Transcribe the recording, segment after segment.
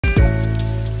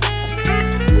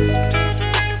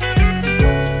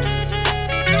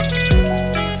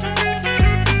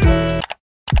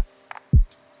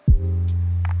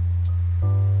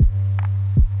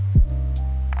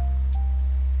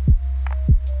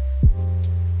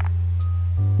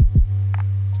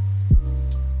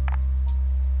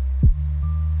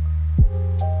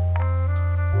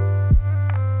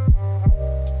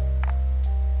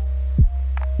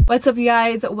What's up, you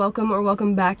guys?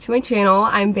 Welcome back to my channel.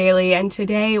 I'm Bailey, and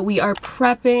today we are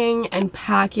prepping and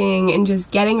packing and just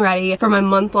getting ready for my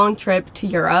month-long trip to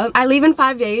Europe. I leave in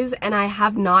 5 days and I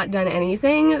have not done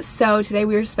anything, so today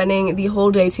we are spending the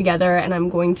whole day together and I'm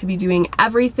going to be doing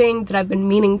everything that I've been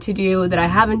meaning to do that I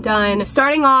haven't done.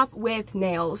 Starting off with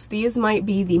nails. These might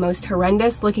be the most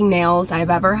horrendous looking nails I've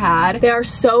ever had. They are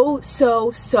so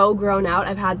grown out.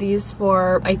 I've had these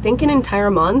for I think an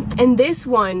entire month, and this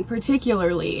one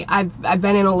particularly I've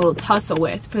been in a little tussle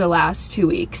with for the last 2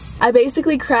 weeks. I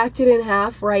basically cracked it in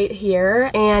half right here,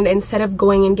 and instead of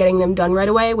going and getting them done right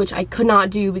away, which I could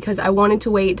not do because I wanted to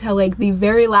wait till like the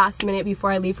very last minute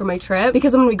before I leave for my trip,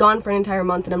 because I'm gonna be gone for an entire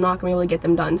month and I'm not gonna be able to get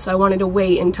them done, so I wanted to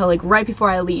wait until like right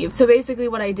before I leave. So basically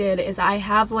what I did is I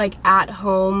have like at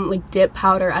home like dip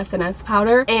powder, SNS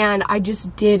powder, and I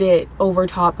just did it over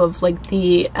top of like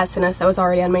the SNS that was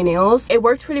already on my nails. It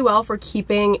worked pretty well for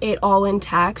keeping it all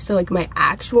intact, so like my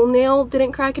actual nail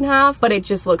didn't crack in half, but it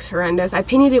just looks horrendous. I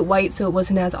painted it white so it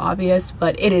wasn't as obvious,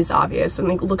 but it is obvious, and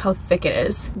like look how thick it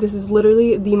is. This is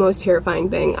literally the most terrifying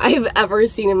thing I have ever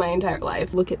seen in my entire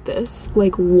life. Look at this.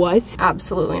 Like what?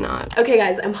 Absolutely not. Okay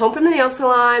guys, I'm home from the nail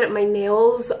salon. My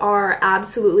nails are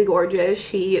absolutely gorgeous.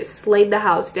 She slayed the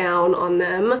house down on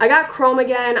them. I got chrome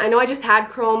again. I know I just had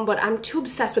chrome, but I'm too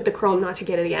obsessed with the chrome not to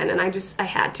get it again, and I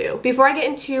had to. Before I get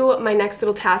into my next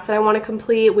little task that I want to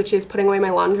complete, which is putting away my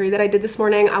laundry that I did this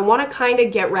morning, I want to kind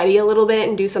of get ready a little bit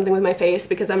and do something with my face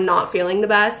because I'm not feeling the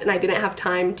best and I didn't have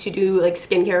time to do like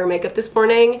skincare or makeup this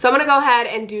morning. So I'm gonna go ahead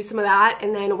and do some of that,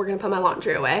 and then we're gonna put my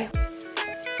laundry away.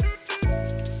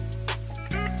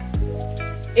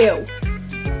 Ew.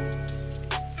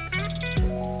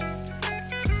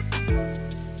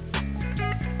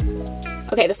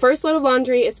 Okay, the first load of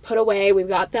laundry is put away. We've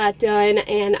got that done,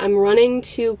 and I'm running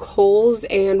to Kohl's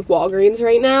and Walgreens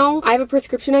right now. I have a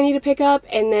prescription I need to pick up,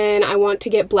 and then I want to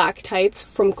get black tights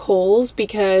from Kohl's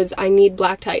because I need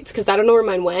black tights because I don't know where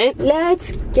mine went.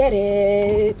 Let's get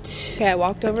it. Okay, I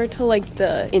walked over to like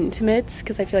the intimates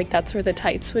because I feel like that's where the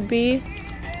tights would be.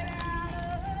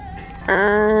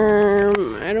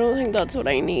 I don't think that's what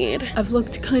I need. I've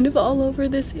looked kind of all over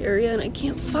this area and I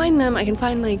can't find them. I can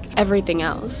find like everything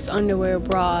else. Underwear,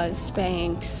 bras,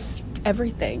 Spanx,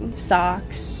 everything.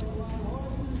 Socks.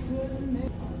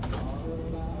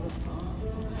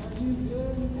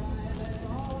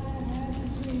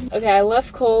 Okay, I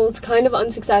left Kohl's kind of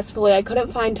unsuccessfully. I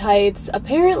couldn't find tights.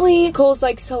 Apparently, Kohl's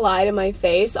likes to lie to my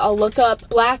face. I'll look up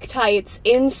black tights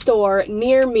in store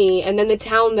near me and then the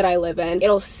town that I live in.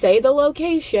 It'll say the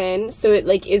location, so it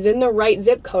like is in the right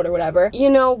zip code or whatever. You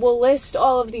know, we'll list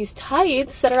all of these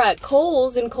tights that are at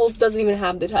Kohl's, and Kohl's doesn't even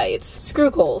have the tights.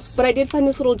 Screw Kohl's. But I did find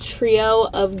this little trio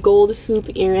of gold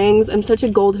hoop earrings. I'm such a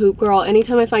gold hoop girl.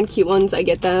 Anytime I find cute ones, I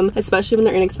get them, especially when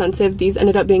they're inexpensive. These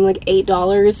ended up being like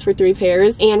 $8 for 3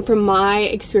 pairs. And from my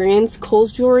experience,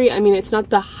 Kohl's jewelry, I mean, it's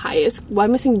not the highest. Why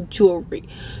am I saying jewelry?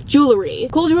 Jewelry.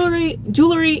 Kohl's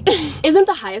jewelry isn't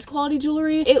the highest quality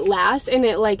jewelry. It lasts and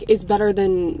it like is better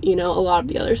than, you know, a lot of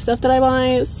the other stuff that I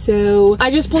buy. So I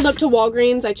just pulled up to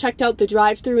Walgreens. I checked out the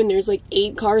drive-thru and there's like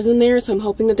 8 cars in there, so I'm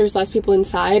hoping that there's less people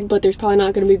inside, but there's probably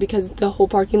not going to be because the whole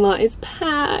parking lot is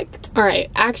packed. All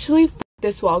right, actually,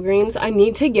 this Walgreens, I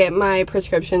need to get my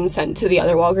prescription sent to the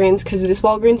other Walgreens because this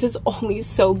Walgreens is only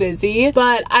so busy.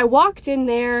 But I walked in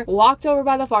there, walked over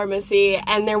by the pharmacy,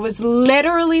 and there was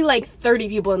literally like 30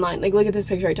 people in line. Like, look at this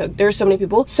picture I took. There's so many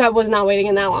people, so I was not waiting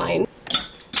in that line.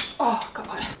 Oh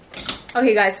god.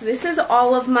 Okay guys, so this is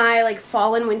all of my like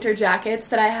fall and winter jackets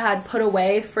that I had put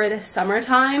away for the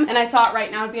summertime, and I thought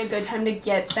right now would be a good time to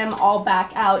get them all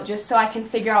back out just so I can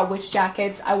figure out which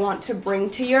jackets I want to bring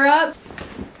to Europe.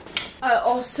 I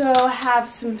also have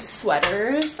some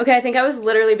sweaters. Okay, I think I was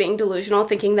literally being delusional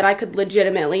thinking that I could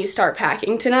legitimately start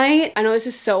packing tonight. I know this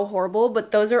is so horrible,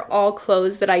 but those are all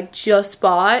clothes that I just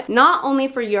bought. Not only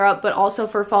for Europe, but also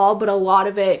for fall, but a lot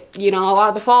of it, you know, a lot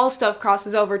of the fall stuff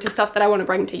crosses over to stuff that I want to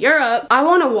bring to Europe. I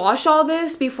want to wash all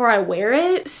this before I wear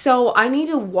it, so I need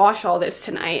to wash all this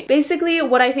tonight. Basically,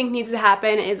 what I think needs to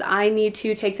happen is I need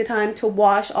to take the time to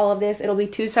wash all of this. It'll be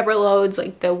 2 separate loads,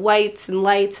 like the whites and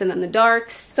lights and then the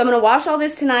darks. So I'm gonna wash all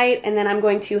this tonight, and then I'm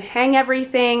going to hang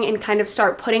everything and kind of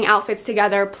start putting outfits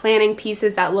together, planning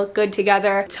pieces that look good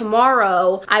together.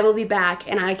 Tomorrow I will be back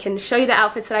and I can show you the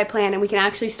outfits that I plan, and we can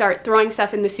actually start throwing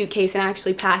stuff in the suitcase and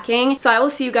actually packing. So I will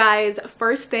see you guys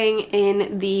first thing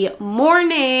in the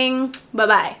morning. Bye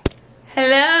bye.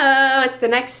 Hello, it's the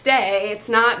next day. It's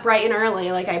not bright and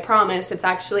early like I promised. It's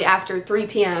actually after 3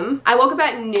 p.m. I woke up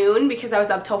at noon because I was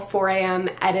up till 4 a.m.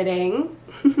 editing.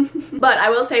 But I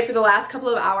will say for the last couple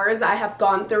of hours, I have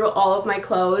gone through all of my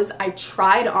clothes. I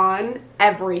tried on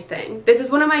everything. This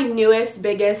is one of my newest,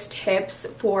 biggest tips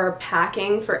for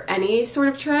packing for any sort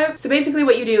of trip. So basically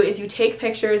what you do is you take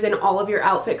pictures in all of your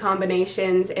outfit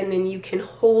combinations, and then you can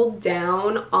hold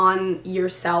down on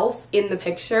yourself in the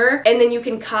picture, and then you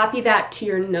can copy that to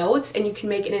your notes, and you can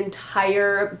make an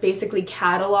entire basically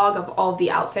catalog of all of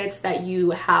the outfits that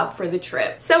you have for the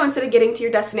trip. So instead of getting to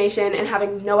your destination and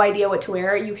having no idea what to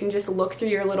wear, you can just look through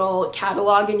your little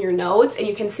catalog in your notes, and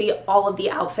you can see all of the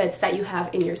outfits that you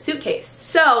have in your suitcase.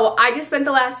 So I just spent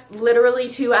the last literally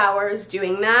 2 hours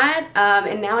doing that,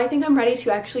 and now I think I'm ready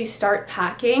to actually start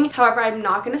packing. However, I'm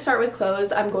not going to start with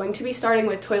clothes. I'm going to be starting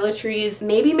with toiletries,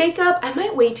 maybe makeup. I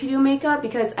might wait to do makeup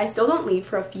because I still don't leave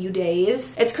for a few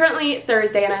days. It's currently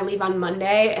Thursday and I leave on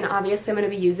Monday, and obviously I'm going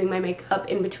to be using my makeup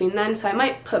in between then, so I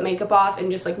might put makeup off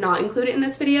and just like not include it in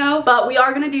this video, but we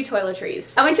are going to do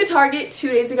toiletries. I went to Target 2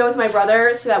 days ago with my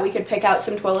brother so that we could pick out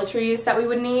some toiletries that we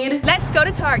would need. Let's go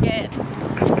to Target.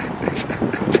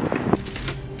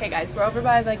 Okay guys, we're over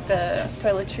by like the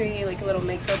toiletry, like little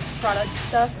makeup product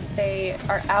stuff. They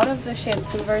are out of the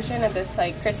shampoo version of this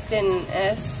like Kristen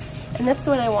S, and that's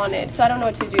the one I wanted. So I don't know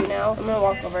what to do now. I'm gonna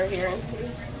walk over here and see.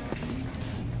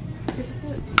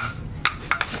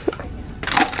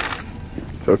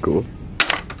 So cool.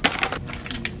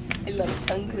 I love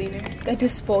tongue cleaners. The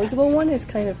disposable one is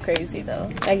kind of crazy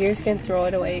though. Like you're just gonna throw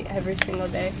it away every single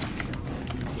day.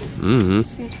 Mm-hmm.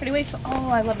 Seems pretty wasteful. Oh,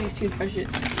 I love these toothbrushes.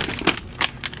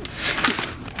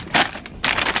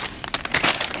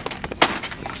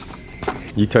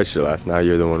 You touched it last. Now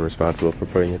you're the one responsible for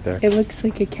putting it there. It looks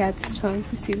like a cat's tongue.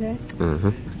 You see that?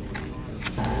 Mm-hmm.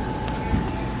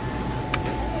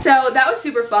 So that was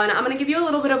super fun. I'm gonna give you a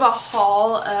little bit of a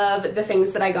haul of the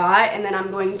things that I got, and then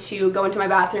I'm going to go into my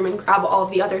bathroom and grab all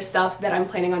of the other stuff that I'm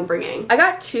planning on bringing. I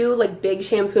got 2 like big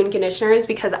shampoo and conditioners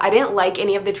because I didn't like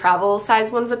any of the travel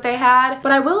size ones that they had.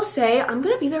 But I will say I'm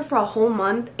gonna be there for a whole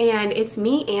month, and it's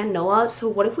me and Noah, so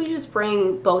what if we just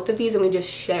bring both of these and we just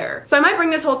share? So I might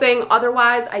bring this whole thing.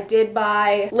 Otherwise, I did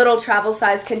buy little travel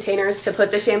size containers to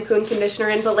put the shampoo and conditioner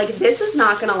in, but like this is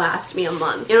not gonna last me a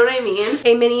month. You know what I mean?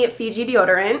 A mini Fiji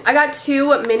deodorant. I got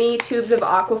 2 mini tubes of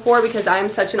Aquaphor because I'm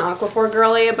such an Aquaphor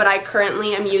girly, but I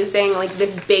currently am using like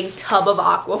this big tub of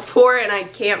Aquaphor and I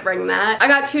can't bring that. I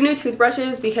got 2 new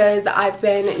toothbrushes because I've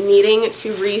been needing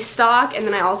to restock, and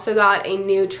then I also got a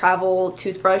new travel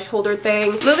toothbrush holder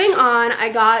thing. Moving on,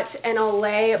 I got an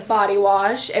Olay body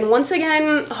wash, and once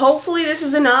again, hopefully this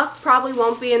is enough. Probably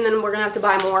won't be, and then we're gonna have to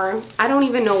buy more. I don't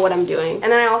even know what I'm doing.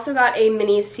 And then I also got a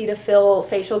mini Cetaphil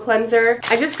facial cleanser.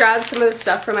 I just grabbed some of the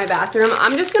stuff from my bathroom.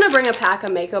 I'm just gonna bring a pack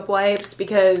of makeup wipes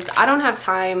because I don't have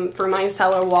time for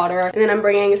micellar water. And then I'm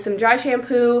bringing some dry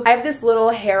shampoo. I have this little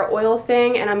hair oil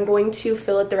thing, and I'm going to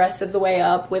fill it the rest of the way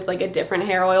up with like a different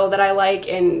hair oil that I like,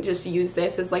 and just use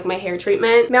this as like my hair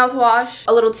treatment. Mouthwash,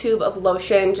 a little tube of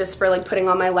lotion just for like putting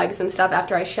on my legs and stuff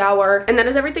after I shower. And that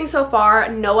is everything so far.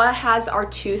 Noah has our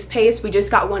toothpaste. We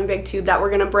just got 1 big tube that we're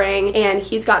gonna bring, and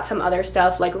he's got some other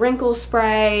stuff like wrinkle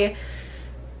spray.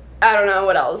 I don't know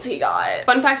what else he got.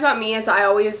 Fun fact about me is I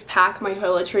always pack my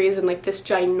toiletries in like this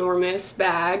ginormous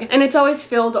bag, and it's always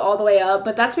filled all the way up,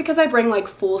 but that's because I bring like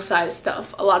full-size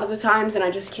stuff a lot of the times, and I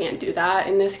just can't do that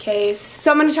in this case. So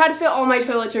I'm gonna try to fit all my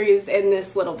toiletries in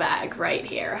this little bag right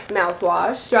here.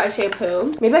 Mouthwash, dry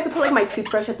shampoo. Maybe I could put like my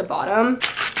toothbrush at the bottom.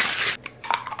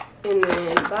 And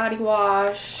then body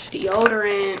wash,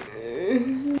 deodorant,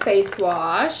 face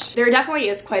wash. There definitely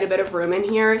is quite a bit of room in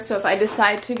here, so if I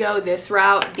decide to go this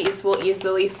route, these will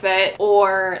easily fit,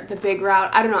 or the big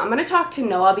route. I don't know. I'm gonna talk to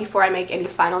Noah before I make any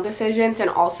final decisions. And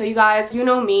also, you guys, you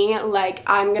know me, like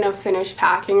I'm gonna finish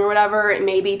packing or whatever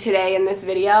maybe today in this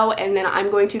video, and then I'm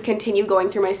going to continue going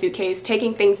through my suitcase,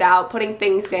 taking things out, putting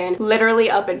things in, literally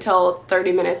up until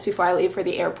 30 minutes before I leave for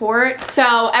the airport.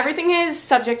 So everything is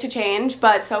subject to change,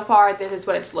 but so far this is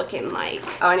what it's looking like.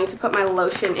 Oh, I need to put my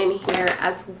lotion in here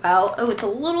as well. Oh, it's a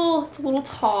little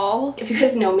tall. If you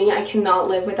guys know me, I cannot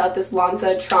live without this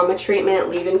Lanza Trauma Treatment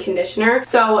leave-in conditioner.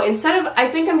 So instead of,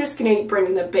 I think I'm just gonna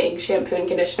bring the big shampoo and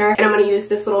conditioner, and I'm gonna use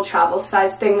this little travel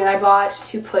size thing that I bought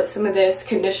to put some of this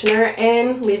conditioner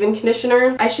in, leave-in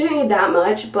conditioner. I shouldn't need that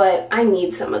much, but I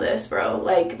need some of this, bro.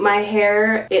 Like my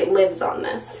hair, it lives on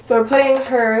this. So we're putting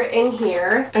her in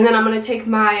here, and then I'm gonna take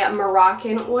my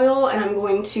Moroccan oil and I'm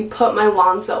going to put my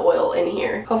Lanza oil in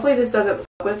here. Hopefully this doesn't f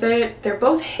with it. They're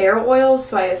both hair oils,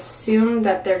 so I assume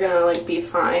that they're gonna like be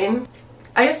fine.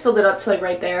 I just filled it up to like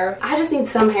right there. I just need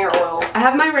some hair oil. I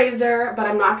have my razor, but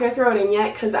I'm not gonna throw it in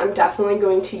yet because I'm definitely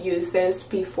going to use this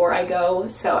before I go,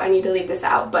 so I need to leave this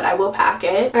out, but I will pack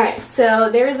it. All right,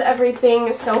 so there's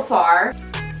everything so far.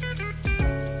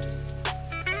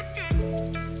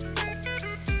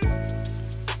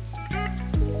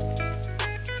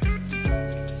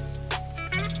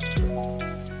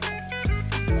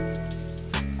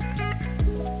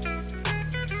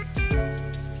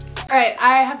 Alright,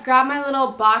 I have grabbed my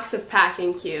little box of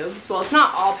packing cubes. Well, it's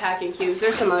not all packing cubes.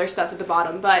 There's some other stuff at the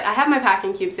bottom, but I have my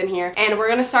packing cubes in here. And we're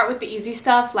gonna start with the easy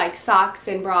stuff like socks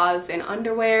and bras and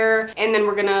underwear. And then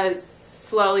we're gonna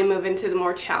slowly move into the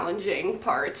more challenging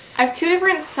parts. I have 2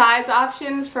 different size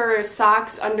options for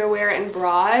socks, underwear, and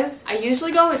bras. I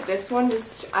usually go with this one,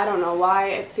 just I don't know why.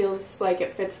 It feels like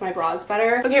it fits my bras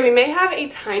better. Okay, we may have a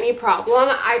tiny problem.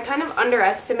 I kind of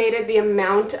underestimated the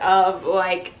amount of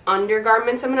like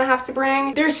undergarments I'm gonna have to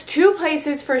bring. There's 2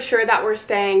 places for sure that we're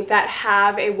staying that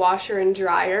have a washer and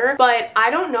dryer, but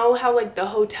I don't know how like the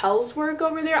hotels work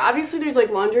over there. Obviously there's like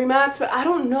laundry mats, but I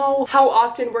don't know how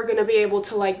often we're gonna be able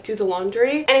to like do the laundry.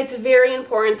 And it's very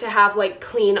important to have like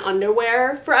clean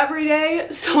underwear for every day,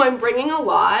 so I'm bringing a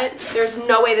lot. There's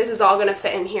no way this is all gonna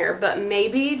fit in here, but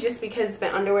maybe just because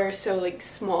my underwear is so like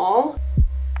small.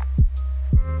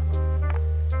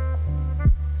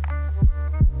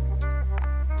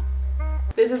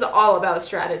 This is all about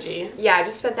strategy. Yeah, I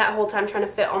just spent that whole time trying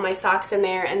to fit all my socks in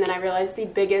there, and then I realized the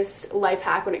biggest life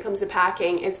hack when it comes to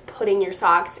packing is putting your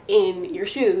socks in your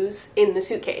shoes in the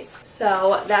suitcase.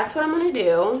 So that's what I'm gonna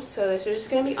do. So this is just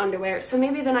gonna be underwear. So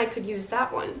maybe then I could use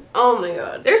that one. Oh my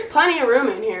god. There's plenty of room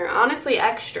in here. Honestly,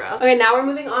 extra. Okay, now we're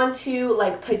moving on to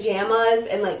like pajamas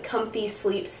and like comfy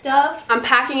sleep stuff. I'm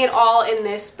packing it all in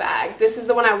this bag. This is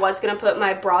the one I was gonna put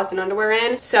my bras and underwear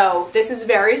in. So this is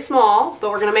very small, but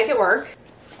we're gonna make it work.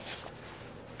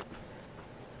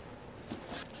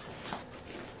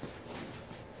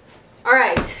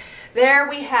 Alright, there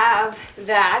we have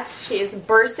that. She is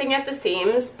bursting at the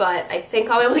seams, but I think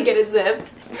I'll be able to get it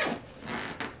zipped.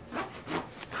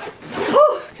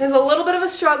 It was a little bit of a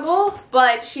struggle,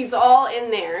 but she's all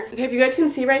in there. Okay, if you guys can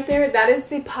see right there, that is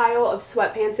the pile of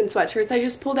sweatpants and sweatshirts I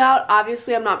just pulled out.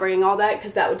 Obviously, I'm not bringing all that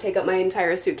because that would take up my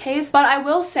entire suitcase. But I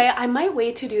will say I might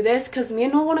wait to do this because me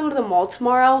and Noah want to go to the mall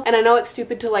tomorrow. And I know it's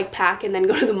stupid to like pack and then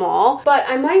go to the mall. But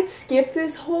I might skip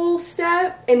this whole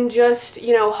step and just,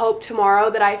 you know, hope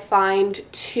tomorrow that I find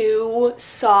 2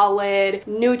 solid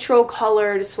neutral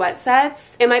colored sweat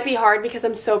sets. It might be hard because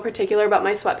I'm so particular about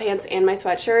my sweatpants and my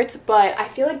sweatshirts, but I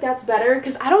feel like that's better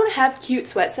because I don't have cute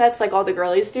sweat sets like all the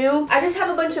girlies do. I just have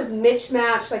a bunch of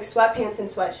mismatched like sweatpants and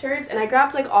sweatshirts, and I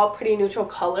grabbed like all pretty neutral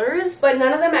colors, but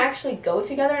none of them actually go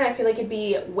together, and I feel like it'd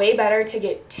be way better to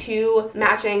get 2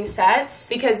 matching sets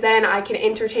because then I can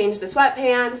interchange the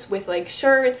sweatpants with like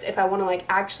shirts if I want to like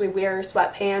actually wear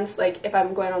sweatpants, like if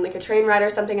I'm going on like a train ride or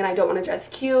something and I don't want to dress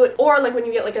cute, or like when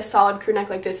you get like a solid crew neck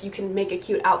like this, you can make a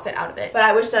cute outfit out of it. But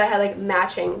I wish that I had like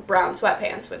matching brown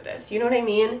sweatpants with this, you know what I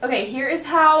mean? Okay, here is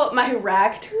how my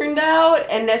rack turned out,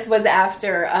 and this was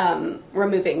after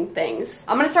removing things.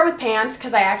 I'm gonna start with pants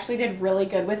because I actually did really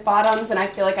good with bottoms, and I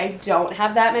feel like I don't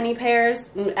have that many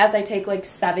pairs as I take like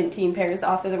 17 pairs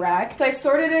off of the rack. So I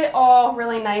sorted it all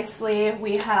really nicely.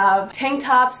 We have tank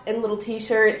tops and little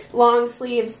t-shirts, long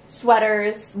sleeves,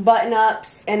 sweaters,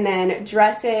 button-ups, and then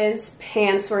dresses,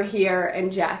 pants were here,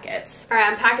 and jackets. All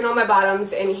right, I'm packing all my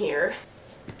bottoms in here.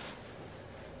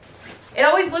 It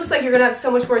always looks like you're gonna have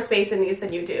so much more space in these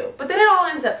than you do, but then it all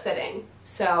ends up fitting,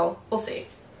 so we'll see.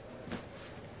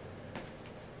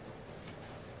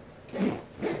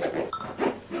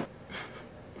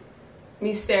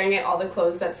 Me staring at all the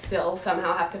clothes that still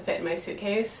somehow have to fit in my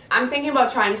suitcase. I'm thinking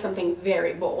about trying something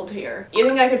very bold here. You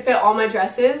think I could fit all my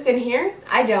dresses in here?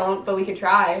 I don't, but we could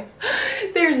try.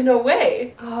 There's no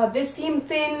way. Oh, this seemed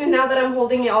thin, and now that I'm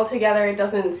holding it all together, it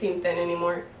doesn't seem thin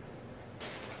anymore.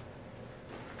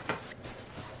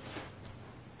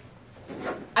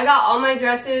 I got all my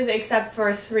dresses except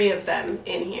for 3 of them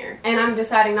in here. And I'm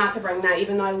deciding not to bring that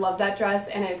even though I love that dress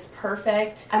and it's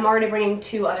perfect. I'm already bringing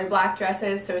 2 other black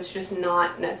dresses, so it's just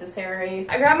not necessary.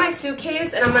 I grabbed my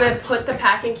suitcase and I'm gonna put the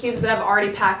packing cubes that I've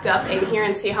already packed up in here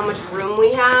and see how much room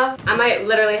we have. I might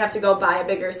literally have to go buy a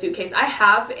bigger suitcase. I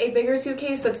have a bigger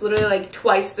suitcase that's literally like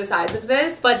twice the size of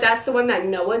this, but that's the one that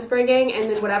Noah's bringing, and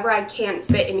then whatever I can't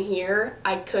fit in here,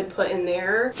 I could put in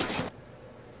there.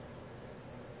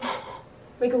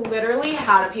 Like, literally,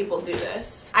 how do people do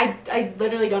this? I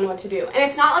literally don't know what to do. And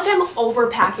it's not like I'm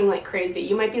overpacking like crazy.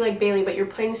 You might be like, Bailey, but you're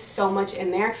putting so much in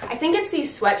there. I think it's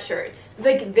these sweatshirts.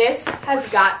 Like, this has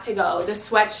got to go. The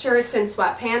sweatshirts and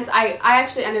sweatpants. I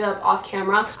actually ended up off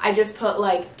camera. I just put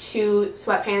like 2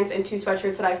 sweatpants and 2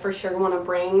 sweatshirts that I for sure want to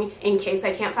bring in case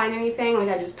I can't find anything. Like,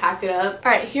 I just packed it up.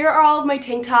 All right, here are all of my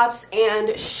tank tops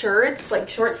and shirts, like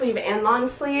short sleeve and long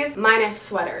sleeve, minus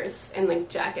sweaters and like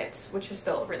jackets, which is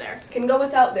still over there. Can go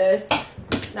without this.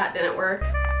 That didn't work.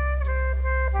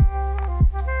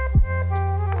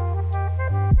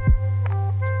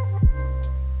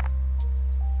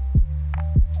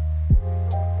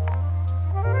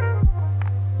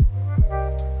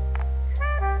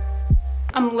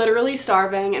 literally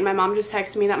starving, and my mom just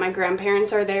texted me that my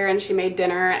grandparents are there and she made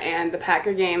dinner and the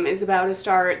Packer game is about to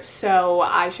start, so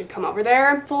I should come over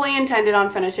there. Fully intended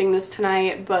on finishing this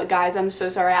tonight, but guys, I'm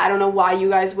so sorry. I don't know why you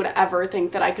guys would ever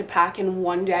think that I could pack in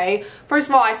one day. First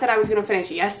of all, I said I was gonna finish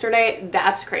yesterday.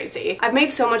 That's crazy. I've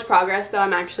made so much progress though.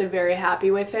 I'm actually very happy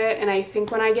with it, and I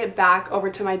think when I get back over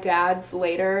to my dad's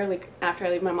later, like after I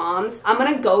leave my mom's, I'm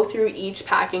gonna go through each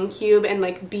packing cube and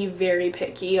like be very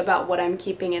picky about what I'm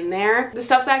keeping in there. The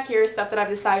stuff back here is stuff that I've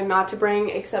decided not to bring,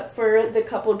 except for the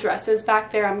couple dresses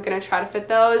back there. I'm gonna try to fit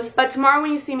those. But tomorrow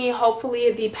when you see me,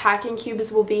 hopefully the packing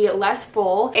cubes will be less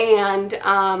full, and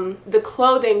the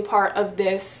clothing part of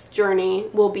this journey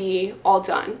will be all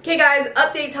done. Okay guys,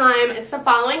 update time. It's the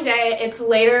following day. It's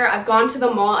later. I've gone to the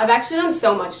mall. I've actually done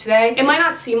so much today. It might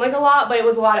not seem like a lot, but it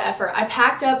was a lot of effort. I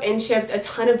packed up and shipped a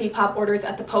ton of Depop orders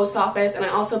at the post office, and I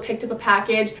also picked up a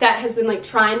package that has been like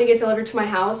trying to get delivered to my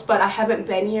house, but I haven't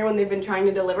been here when they've been trying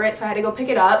to deliver it, so I had to go pick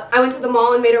it up. I went to the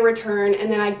mall and made a return,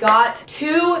 and then I got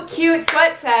 2 cute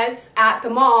sweat sets at the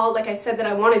mall like I said that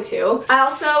I wanted to. I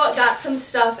also got some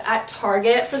stuff at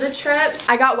Target for the trip.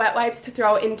 I got wet wipes to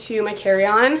throw into my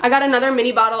carry-on. I got another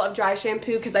mini bottle of dry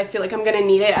shampoo because I feel like I'm gonna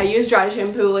need it. I use dry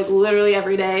shampoo like literally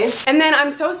every day. And then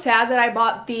I'm so sad that I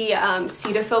bought the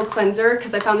Cetaphil cleanser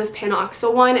because I found this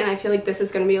Panoxyl one, and I feel like this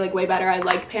is gonna be like way better. I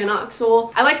like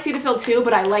Panoxyl. I like Cetaphil too,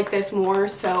 but I like this more,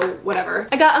 so whatever.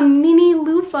 I got a mini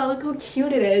loofah. Look how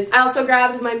cute it is. I also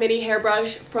grabbed my mini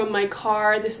hairbrush from my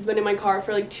car. This has been in my car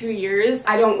for like 2 years.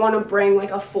 I don't want to bring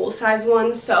like a full-size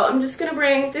one, so I'm just gonna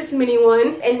bring this mini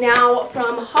one. And now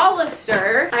from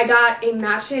Hollister, I got a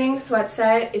matching sweat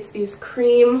set. It's these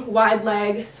cream wide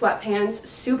leg sweatpants,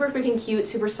 super freaking cute,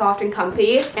 super soft and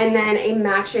comfy, and then a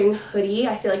matching hoodie.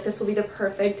 I feel like this will be the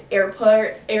perfect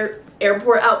airport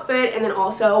outfit, and then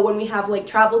also when we have like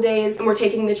travel days and we're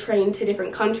taking the train to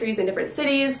different countries and different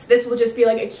cities, this will just be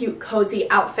like a cute cozy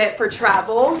outfit for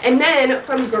travel. And then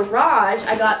from Garage,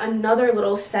 I got another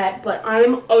little set, but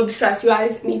I'm obsessed. You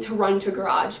guys need to run to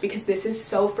Garage because this is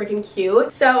so freaking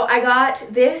cute. So I got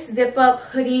this zip up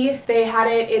hoodie. They had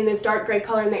it in this dark gray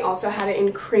color, and they also had it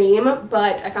in cream,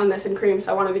 but I found this in cream,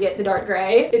 so I wanted to get the dark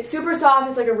gray. It's super soft.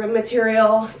 It's like a rib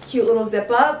material, cute little zip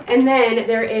up. And then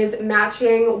there is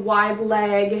matching wide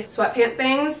leg sweatpant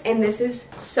things, and this is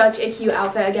such a cute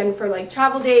outfit again for like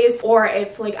travel days, or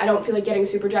if like I don't feel like getting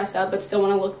super dressed up but still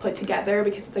want to look put together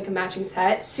because it's like a matching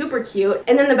set. Super cute.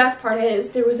 And then the best part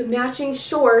is there was a matching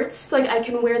shorts, so like I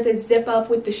can wear the zip up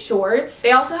with the shorts.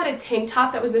 They also had a tank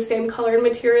top that was the same color and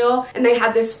material, and they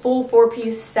had this full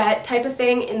 4-piece set type of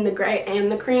thing in the gray and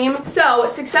the cream. So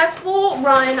successful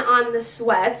run on the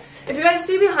sweats. If you guys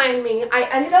see behind me, I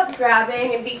ended up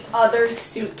grabbing the other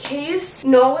suitcase.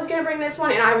 Noah was gonna bring this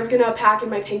one, and I was gonna pack in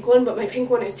my pink one, but my pink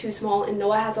one is too small, and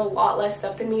Noah has a lot less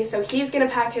stuff than me, so he's gonna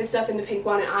pack his stuff in the pink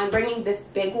one, and I'm bringing this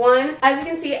big one. As you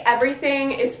can see,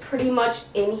 everything is pretty much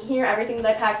in here. Everything that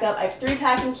I packed up. I have 3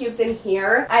 packing cubes in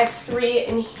here. I have 3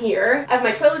 in here. I have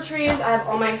my toiletries. I have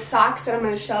all my socks that I'm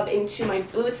gonna shove into my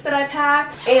boots that I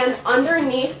pack, and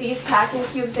underneath these packing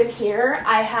cubes in here,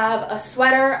 I have a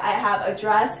sweater, I have a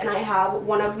dress, and I have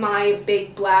one of my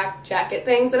big black jacket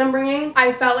things that I'm bringing.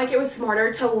 I felt like it was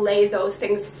smarter to lay those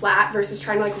things flat versus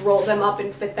trying to like roll them up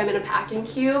and fit them in a packing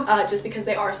cube, just because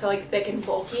they are so like thick and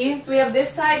bulky. So we have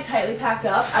this side tightly packed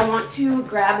up. I want to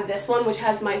grab this one, which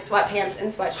has my sweatpants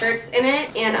and sweatshirts in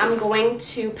it, and I'm going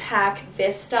to pack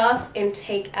this stuff and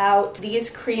take out these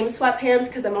cream sweatpants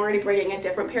because I'm already bringing a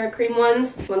different pair of cream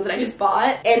ones that I just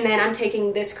bought, and then I'm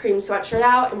taking this cream sweatshirt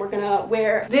out, and we're gonna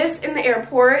wear this in the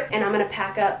airport, and I'm gonna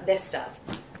pack up this stuff.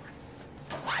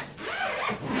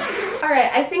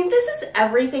 Alright, I think this is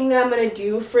everything that I'm going to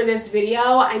do for this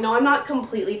video. I know I'm not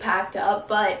completely packed up,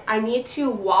 but I need to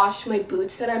wash my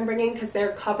boots that I'm bringing because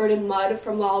they're covered in mud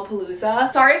from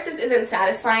Lollapalooza. Sorry if this isn't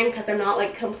satisfying because I'm not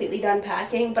like completely done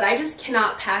packing, but I just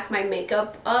cannot pack my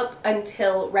makeup up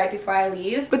until right before I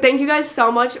leave. But thank you guys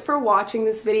so much for watching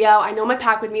this video. I know my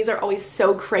pack with me's are always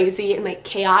so crazy and like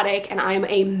chaotic, and I'm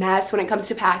a mess when it comes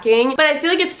to packing, but I feel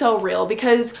like it's so real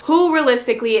because who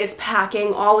realistically is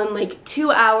packing all in like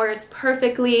 2 hours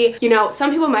perfectly? You know,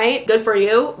 some people might. Good for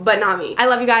you, but not me. I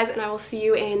love you guys, and I will see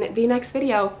you in the next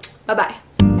video. Bye bye.